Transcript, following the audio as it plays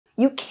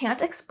You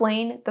can't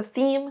explain the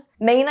theme,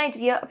 main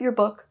idea of your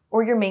book,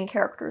 or your main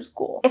character's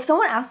goal. If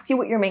someone asks you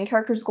what your main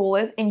character's goal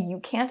is and you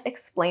can't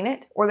explain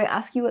it, or they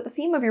ask you what the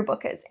theme of your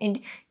book is and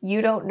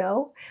you don't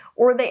know,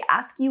 or they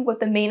ask you what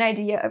the main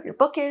idea of your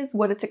book is,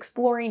 what it's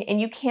exploring, and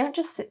you can't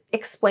just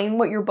explain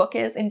what your book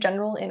is in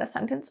general in a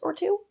sentence or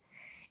two,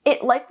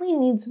 it likely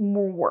needs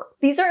more work.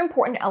 These are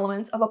important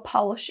elements of a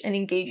polished and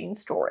engaging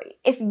story.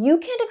 If you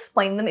can't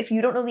explain them, if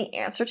you don't know the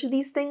answer to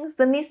these things,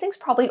 then these things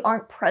probably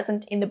aren't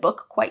present in the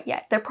book quite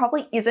yet. There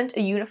probably isn't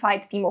a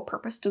unified theme or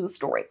purpose to the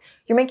story.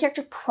 Your main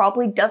character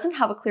probably doesn't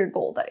have a clear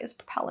goal that is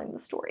propelling the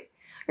story.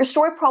 Your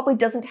story probably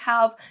doesn't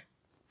have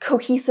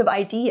cohesive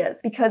ideas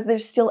because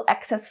there's still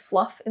excess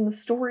fluff in the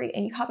story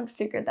and you haven't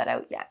figured that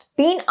out yet.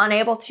 Being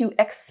unable to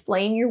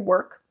explain your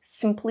work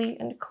simply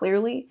and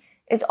clearly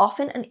is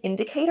often an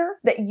indicator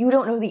that you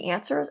don't know the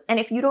answers, and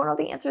if you don't know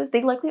the answers,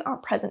 they likely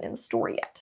aren't present in the story yet.